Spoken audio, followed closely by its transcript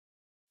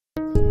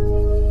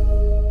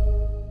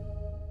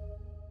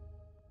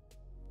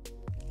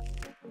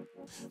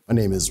My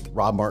name is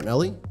Rob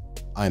Martinelli.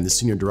 I am the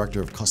Senior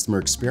Director of Customer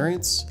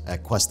Experience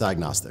at Quest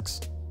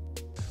Diagnostics.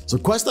 So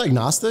Quest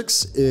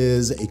Diagnostics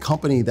is a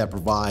company that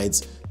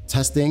provides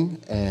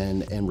testing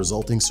and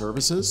resulting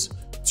services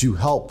to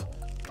help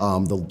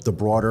the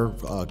broader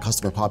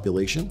customer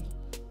population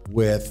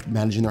with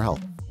managing their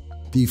health.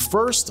 The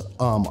first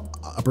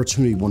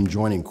opportunity when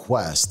joining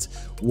Quest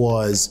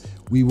was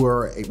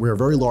we're a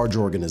very large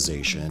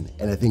organization,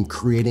 and I think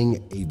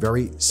creating a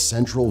very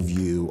central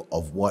view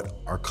of what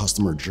our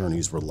customer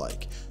journeys were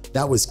like.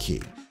 That was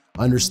key.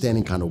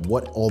 Understanding kind of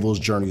what all those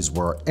journeys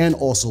were, and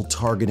also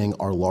targeting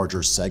our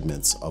larger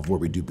segments of where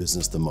we do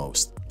business the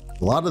most.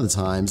 A lot of the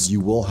times you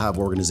will have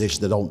organizations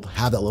that don't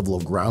have that level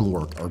of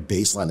groundwork or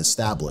baseline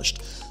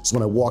established. So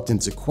when I walked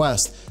into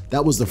Quest,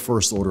 that was the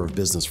first order of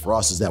business for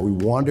us, is that we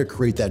wanted to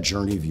create that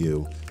journey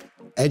view,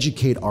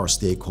 educate our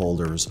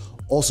stakeholders,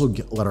 also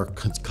let our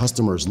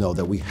customers know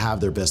that we have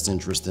their best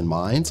interest in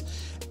mind,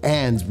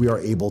 and we are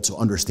able to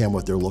understand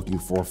what they're looking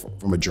for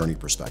from a journey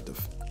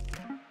perspective.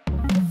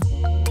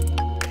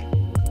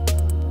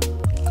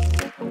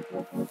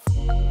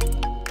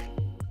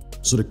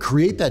 So to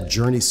create that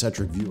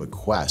journey-centric view at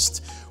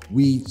Quest,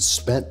 we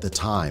spent the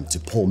time to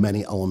pull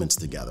many elements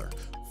together.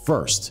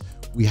 First,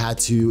 we had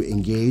to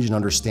engage and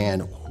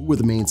understand who were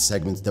the main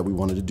segments that we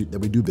wanted to do, that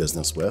we do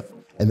business with,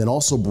 and then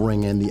also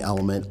bring in the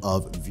element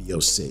of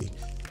VOC.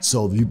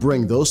 So if you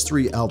bring those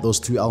two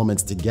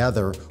elements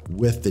together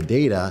with the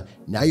data,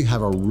 now you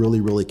have a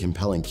really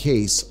compelling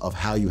case of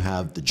how you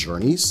have the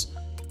journeys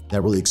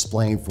that really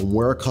explain from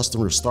where a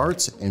customer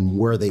starts and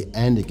where they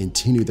end and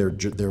continue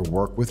their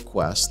work with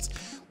Quest,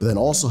 but then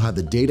also have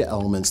the data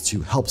elements to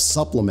help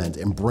supplement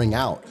and bring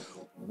out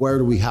where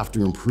do we have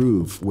to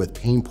improve with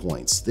pain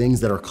points,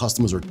 things that our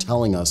customers are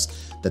telling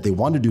us that they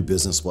want to do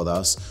business with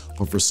us,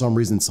 but for some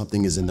reason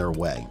something is in their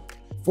way.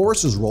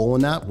 Forrester's role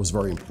in that was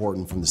very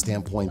important from the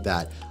standpoint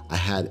that I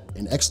had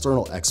an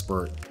external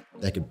expert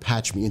that could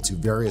patch me into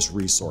various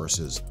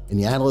resources. And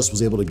the analyst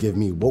was able to give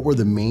me what were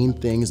the main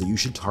things that you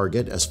should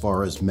target as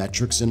far as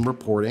metrics and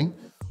reporting,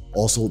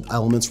 also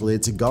elements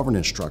related to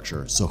governance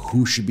structure. So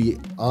who should be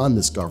on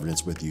this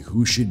governance with you?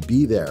 Who should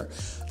be there?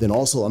 Then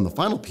also on the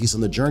final piece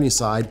on the journey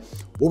side,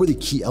 what were the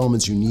key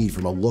elements you need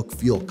from a look,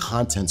 feel,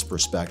 contents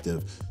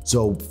perspective?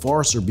 So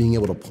Forrester being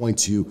able to point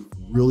to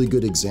really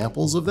good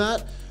examples of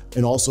that,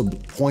 and also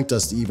point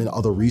us to even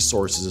other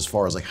resources as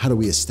far as like, how do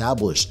we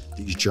establish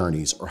these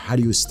journeys, or how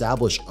do you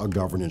establish a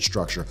governance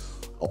structure?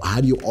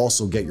 How do you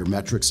also get your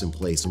metrics in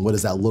place, and what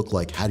does that look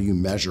like? How do you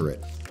measure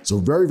it? So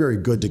very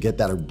good to get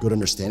that a good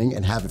understanding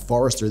and have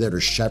Forrester there to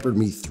shepherd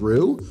me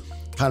through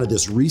kind of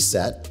this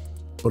reset,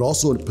 but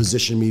also to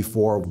position me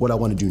for what I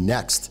want to do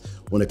next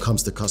when it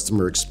comes to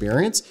customer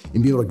experience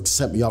and be able to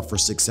set me up for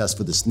success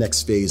for this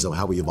next phase of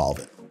how we evolve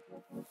it.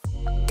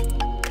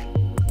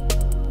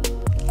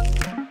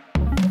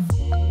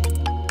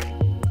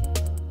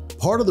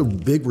 Part of the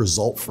big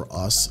result for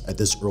us at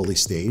this early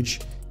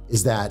stage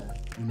is that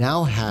we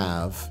now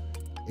have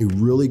a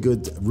really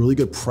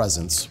good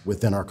presence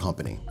within our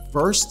company.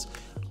 First,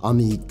 on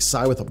the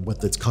side with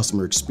the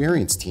customer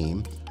experience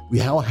team, we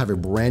now have a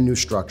brand new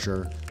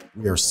structure.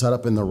 We are set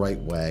up in the right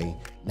way.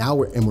 Now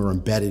we're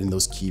embedded in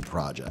those key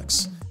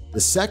projects.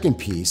 The second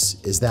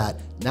piece is that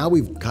now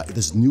we've got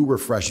this new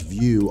refreshed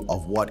view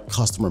of what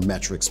customer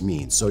metrics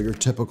mean. So your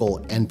typical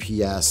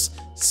NPS,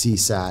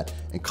 CSAT,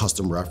 and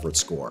customer effort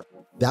score.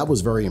 That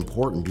was very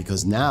important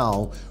because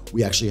now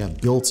we actually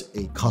have built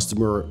a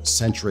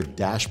customer-centric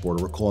dashboard.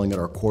 We're calling it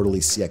our quarterly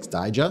CX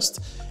Digest.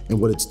 And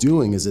what it's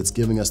doing is it's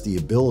giving us the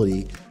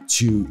ability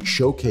to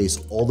showcase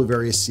all the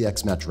various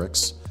CX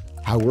metrics,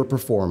 how we're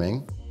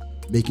performing,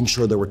 making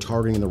sure that we're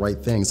targeting the right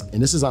things.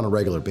 And this is on a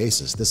regular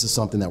basis. This is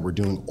something that we're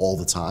doing all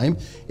the time.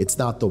 It's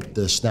not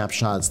the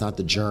snapshot, it's not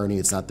the journey,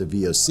 it's not the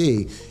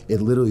VOC.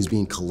 It literally is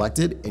being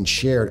collected and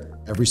shared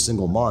every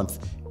single month,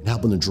 and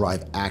helping to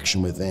drive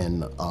action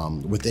within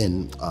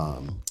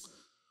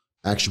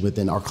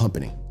our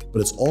company. But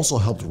it's also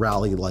helped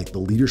rally like the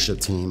leadership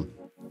team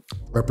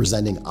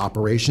representing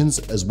operations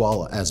as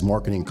well as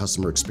marketing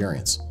customer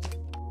experience.